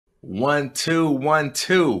One, two, one,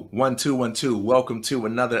 two, one, two, one, two. Welcome to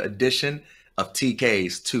another edition of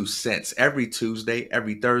TK's 2 Cents. Every Tuesday,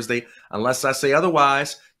 every Thursday, unless I say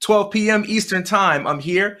otherwise, 12 p.m. Eastern Time. I'm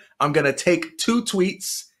here. I'm going to take two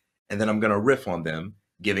tweets and then I'm going to riff on them,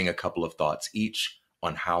 giving a couple of thoughts each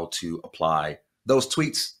on how to apply those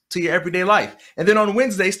tweets to your everyday life. And then on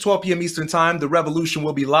Wednesdays, 12 p.m. Eastern Time, the revolution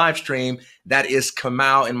will be live streamed. That is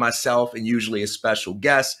Kamau and myself, and usually a special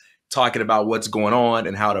guest, talking about what's going on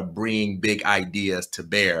and how to bring big ideas to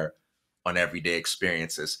bear on everyday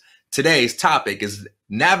experiences. Today's topic is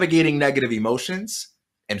navigating negative emotions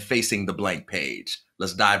and facing the blank page.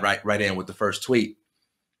 Let's dive right in with the first tweet.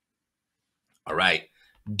 All right.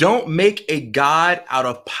 Don't make a God out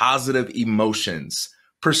of positive emotions.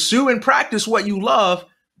 Pursue and practice what you love,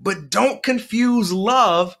 but don't confuse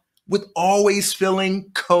love with always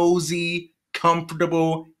feeling cozy,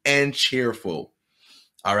 comfortable, and cheerful.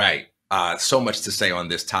 All right. So much to say on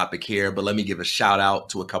this topic here, but let me give a shout out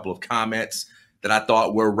to a couple of comments that I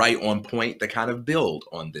thought were right on point that kind of build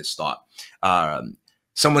on this thought.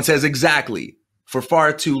 Someone says, exactly. For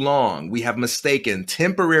far too long, we have mistaken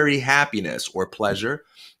temporary happiness or pleasure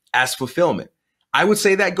as fulfillment. I would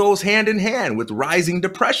say that goes hand in hand with rising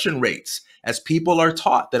depression rates, as people are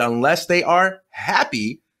taught that unless they are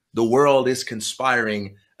happy, the world is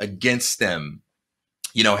conspiring against them.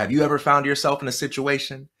 You know, have you ever found yourself in a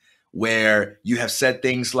situation where you have said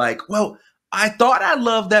things like, well, I thought I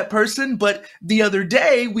loved that person, but the other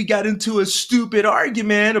day we got into a stupid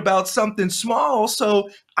argument about something small, so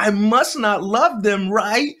I must not love them,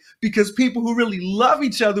 right? Because people who really love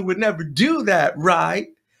each other would never do that, right?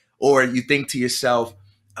 Or you think to yourself,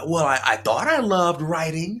 well, I thought I loved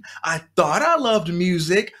writing. I thought I loved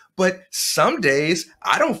music, but some days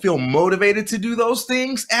I don't feel motivated to do those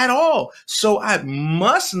things at all. So I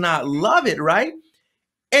must not love it, right?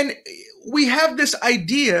 And we have this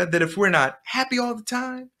idea that if we're not happy all the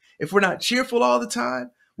time, if we're not cheerful all the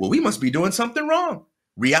time, well, we must be doing something wrong.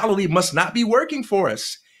 Reality must not be working for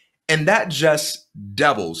us. And that just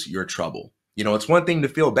doubles your trouble. You know, it's one thing to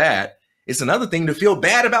feel bad. It's another thing to feel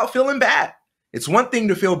bad about feeling bad. It's one thing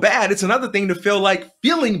to feel bad. It's another thing to feel like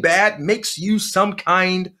feeling bad makes you some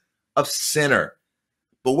kind of sinner.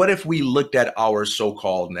 But what if we looked at our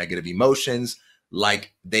so-called negative emotions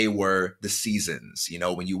like they were the seasons? You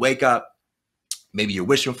know, when you wake up, maybe you're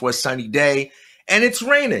wishing for a sunny day and it's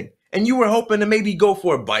raining and you were hoping to maybe go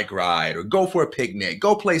for a bike ride or go for a picnic,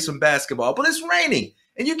 go play some basketball, but it's raining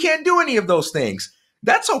and you can't do any of those things.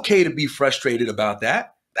 That's okay to be frustrated about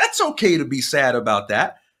that. That's okay to be sad about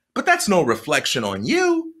that, but that's no reflection on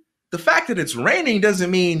you. The fact that it's raining doesn't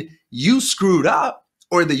mean you screwed up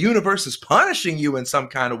or the universe is punishing you in some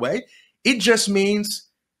kind of way. It just means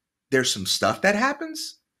there's some stuff that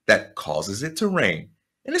happens that causes it to rain.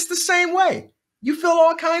 And it's the same way. You feel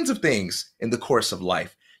all kinds of things in the course of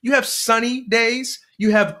life. You have sunny days.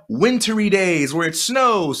 You have wintry days where it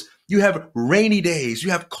snows. You have rainy days.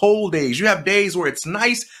 You have cold days. You have days where it's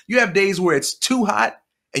nice. You have days where it's too hot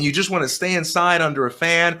and you just want to stay inside under a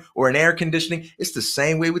fan or an air conditioning. It's the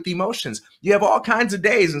same way with emotions. You have all kinds of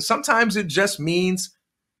days, and sometimes it just means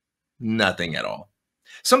nothing at all.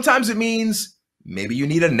 Sometimes it means maybe you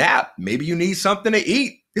need a nap. Maybe you need something to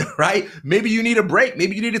eat, right? Maybe you need a break.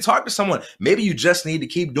 Maybe you need to talk to someone. Maybe you just need to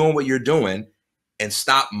keep doing what you're doing and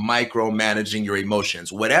stop micromanaging your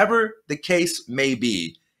emotions. Whatever the case may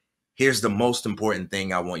be, here's the most important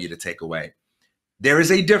thing I want you to take away. There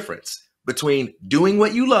is a difference between doing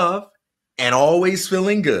what you love and always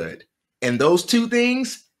feeling good. And those two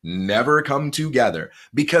things never come together,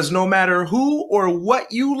 because no matter who or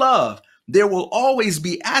what you love, there will always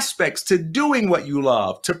be aspects to doing what you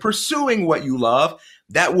love, to pursuing what you love,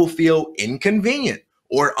 that will feel inconvenient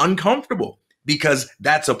or uncomfortable, because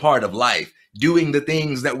that's a part of life. Doing the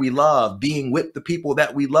things that we love, being with the people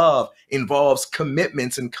that we love, involves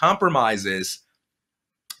commitments and compromises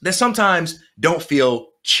that sometimes don't feel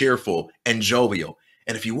cheerful and jovial.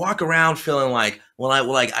 And if you walk around feeling like,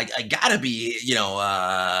 I gotta be,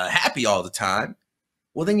 happy all the time,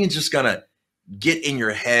 well, then you're just gonna get in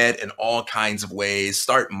your head in all kinds of ways,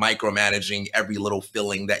 start micromanaging every little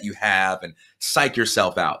feeling that you have and psych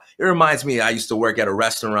yourself out. It reminds me, I used to work at a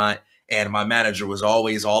restaurant and my manager was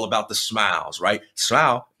always all about the smiles, right?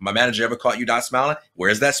 Smile. My manager ever caught you not smiling?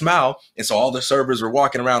 Where's that smile? And so all the servers were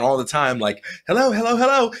walking around all the time like, hello, hello,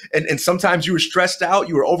 hello. And sometimes you were stressed out,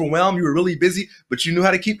 you were overwhelmed, you were really busy, but you knew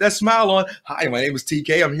how to keep that smile on. Hi, my name is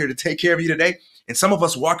TK. I'm here to take care of you today. And some of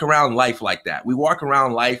us walk around life like that. We walk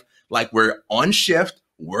around life like we're on shift,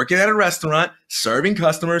 working at a restaurant, serving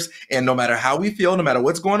customers, and no matter how we feel, no matter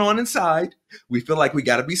what's going on inside, we feel like we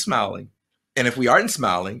got to be smiling. And if we aren't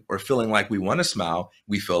smiling or feeling like we want to smile,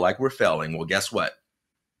 we feel like we're failing. Well, guess what?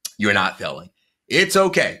 You're not failing. It's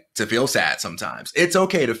okay to feel sad sometimes. It's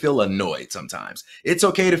okay to feel annoyed sometimes. It's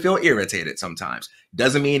okay to feel irritated sometimes.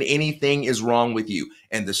 Doesn't mean anything is wrong with you.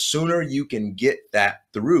 And the sooner you can get that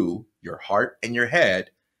through your heart and your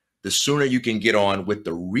head, the sooner you can get on with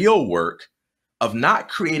the real work of not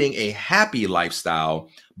creating a happy lifestyle,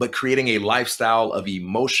 but creating a lifestyle of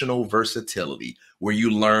emotional versatility, where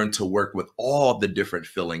you learn to work with all the different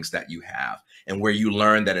feelings that you have, and where you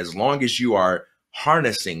learn that as long as you are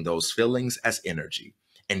harnessing those feelings as energy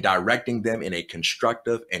and directing them in a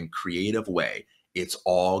constructive and creative way, it's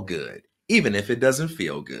all good, even if it doesn't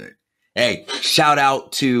feel good. Hey, shout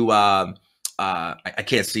out to I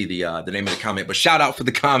can't see the name of the comment, but shout out for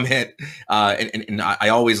the comment. And I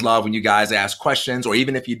always love when you guys ask questions, or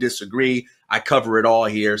even if you disagree, I cover it all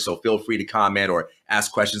here. So feel free to comment or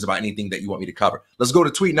ask questions about anything that you want me to cover. Let's go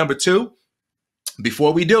to tweet number 2.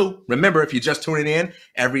 Before we do, remember, if you're just tuning in,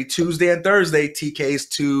 every Tuesday and Thursday, TK's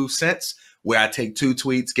 2 cents, where I take 2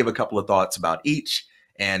 tweets, give a couple of thoughts about each.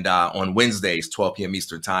 And on Wednesdays, 12 p.m.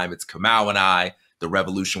 Eastern time, it's Kamau and I. The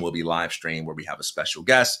Revolution will be live streamed, where we have a special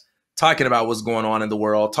guest talking about what's going on in the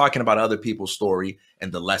world, talking about other people's story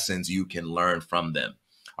and the lessons you can learn from them.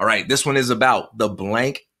 All right, this one is about the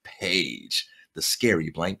blank page, the scary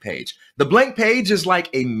blank page. The blank page is like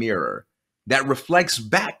a mirror that reflects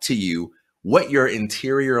back to you what your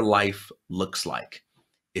interior life looks like.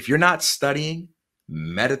 If you're not studying,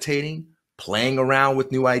 meditating, playing around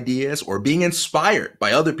with new ideas, or being inspired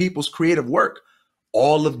by other people's creative work,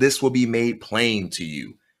 all of this will be made plain to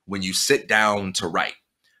you when you sit down to write.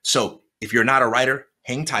 So if you're not a writer,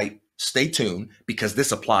 hang tight, stay tuned, because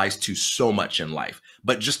this applies to so much in life.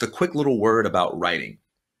 But just a quick little word about writing.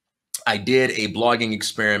 I did a blogging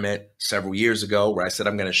experiment several years ago where I said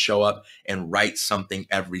I'm going to show up and write something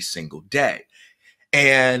every single day.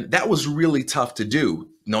 And that was really tough to do,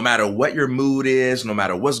 no matter what your mood is, no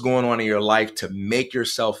matter what's going on in your life, to make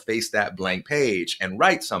yourself face that blank page and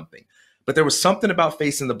write something. But there was something about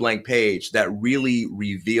facing the blank page that really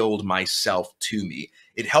revealed myself to me.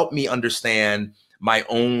 It helped me understand my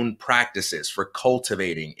own practices for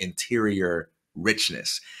cultivating interior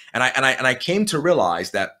richness. And I came to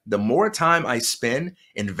realize that the more time I spend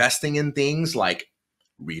investing in things like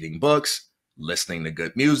reading books, listening to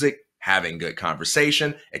good music, having good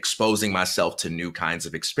conversation, exposing myself to new kinds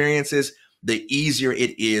of experiences, the easier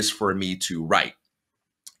it is for me to write.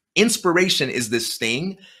 Inspiration is this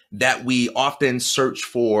thing that we often search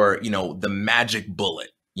for, the magic bullet.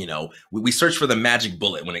 We search for the magic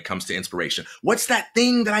bullet when it comes to inspiration. What's that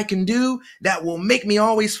thing that I can do that will make me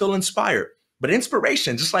always feel inspired? But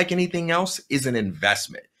inspiration, just like anything else, is an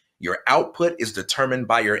investment. Your output is determined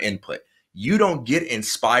by your input. You don't get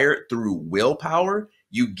inspired through willpower.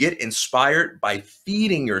 You get inspired by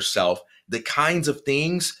feeding yourself the kinds of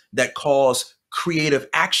things that cause creative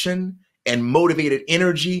action and motivated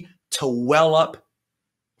energy to well up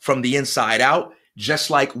from the inside out. Just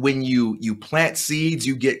like when you plant seeds,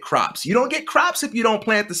 you get crops. You don't get crops if you don't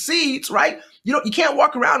plant the seeds, right? You can't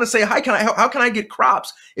walk around and say, how can I get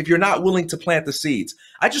crops if you're not willing to plant the seeds?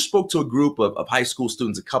 I just spoke to a group of high school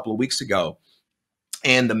students a couple of weeks ago,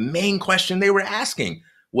 and the main question they were asking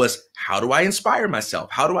was, how do I inspire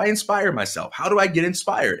myself? How do I inspire myself? How do I get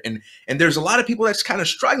inspired? And there's a lot of people that's kind of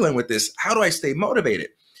struggling with this. How do I stay motivated?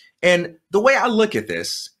 And the way I look at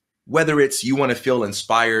this, whether it's you want to feel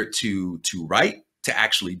inspired to write, to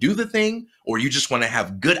actually do the thing, or you just want to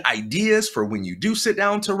have good ideas for when you do sit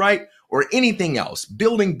down to write, or anything else,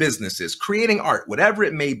 building businesses, creating art, whatever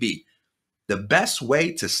it may be, the best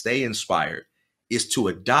way to stay inspired is to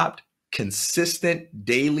adopt consistent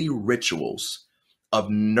daily rituals of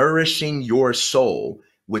nourishing your soul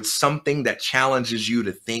with something that challenges you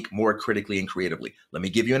to think more critically and creatively. Let me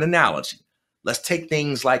give you an analogy. Let's take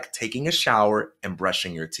things like taking a shower and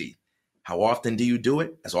brushing your teeth. How often do you do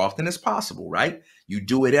it? As often as possible, right? You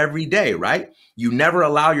do it every day, right? You never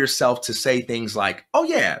allow yourself to say things like, oh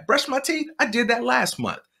yeah, brush my teeth. I did that last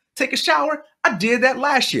month. Take a shower. I did that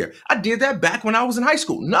last year. I did that back when I was in high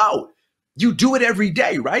school. No, you do it every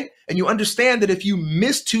day, right? And you understand that if you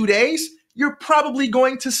miss 2 days, you're probably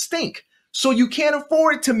going to stink. So you can't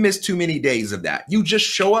afford to miss too many days of that. You just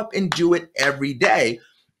show up and do it every day,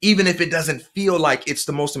 even if it doesn't feel like it's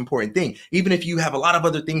the most important thing. Even if you have a lot of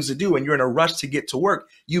other things to do and you're in a rush to get to work,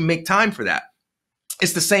 you make time for that.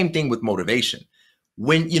 It's the same thing with motivation.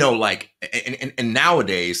 When, and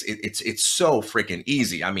nowadays it's so freaking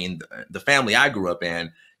easy. I mean, the family I grew up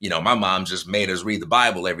in, my mom just made us read the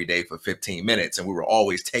Bible every day for 15 minutes and we were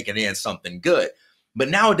always taking in something good. But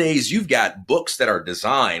nowadays you've got books that are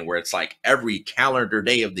designed where it's like every calendar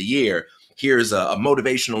day of the year, here's a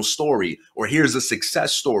motivational story, or here's a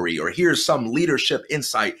success story, or here's some leadership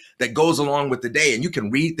insight that goes along with the day. And you can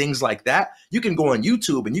read things like that. You can go on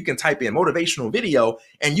YouTube and you can type in motivational video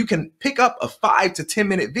and you can pick up a 5 to 10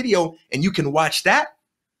 minute video and you can watch that.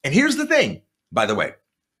 And here's the thing, by the way,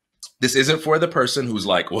 this isn't for the person who's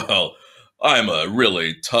like, well, I'm a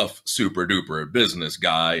really tough, super duper business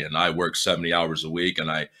guy and I work 70 hours a week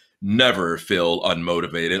and I never feel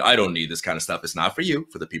unmotivated. I don't need this kind of stuff. It's not for you,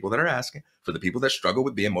 for the people that are asking, for the people that struggle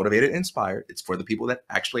with being motivated and inspired. It's for the people that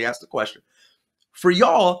actually ask the question. For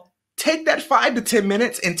y'all, take that 5 to 10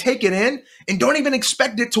 minutes and take it in and don't even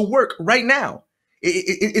expect it to work right now.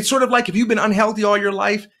 It's sort of like if you've been unhealthy all your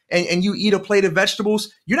life and you eat a plate of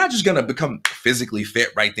vegetables, you're not just going to become physically fit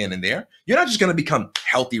right then and there. You're not just going to become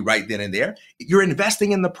healthy right then and there. You're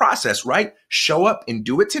investing in the process, right? Show up and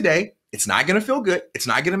do it today. It's not going to feel good. It's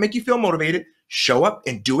not going to make you feel motivated. Show up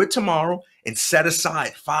and do it tomorrow and set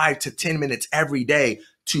aside 5 to 10 minutes every day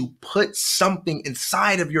to put something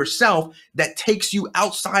inside of yourself that takes you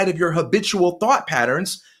outside of your habitual thought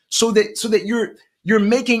patterns so that you're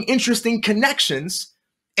making interesting connections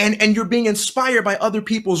and you're being inspired by other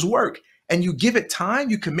people's work, and you give it time,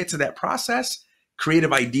 you commit to that process,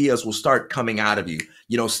 creative ideas will start coming out of you.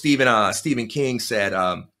 You know, Stephen King said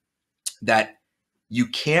that you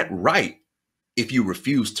can't write if you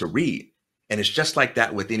refuse to read. And it's just like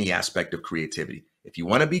that with any aspect of creativity. If you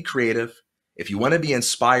want to be creative, if you want to be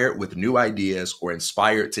inspired with new ideas or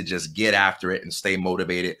inspired to just get after it and stay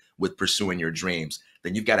motivated with pursuing your dreams,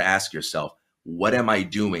 then you've got to ask yourself, what am I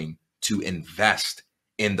doing to invest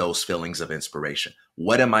in those feelings of inspiration?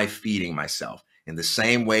 What am I feeding myself? In the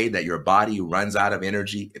same way that your body runs out of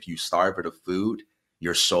energy if you starve it of food,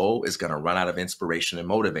 your soul is going to run out of inspiration and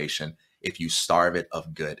motivation if you starve it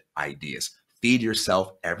of good ideas. Feed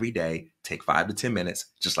yourself every day. Take 5 to 10 minutes,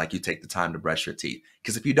 just like you take the time to brush your teeth.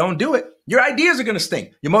 Because if you don't do it, your ideas are going to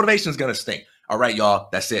stink. Your motivation is going to stink. All right, y'all,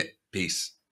 that's it. Peace.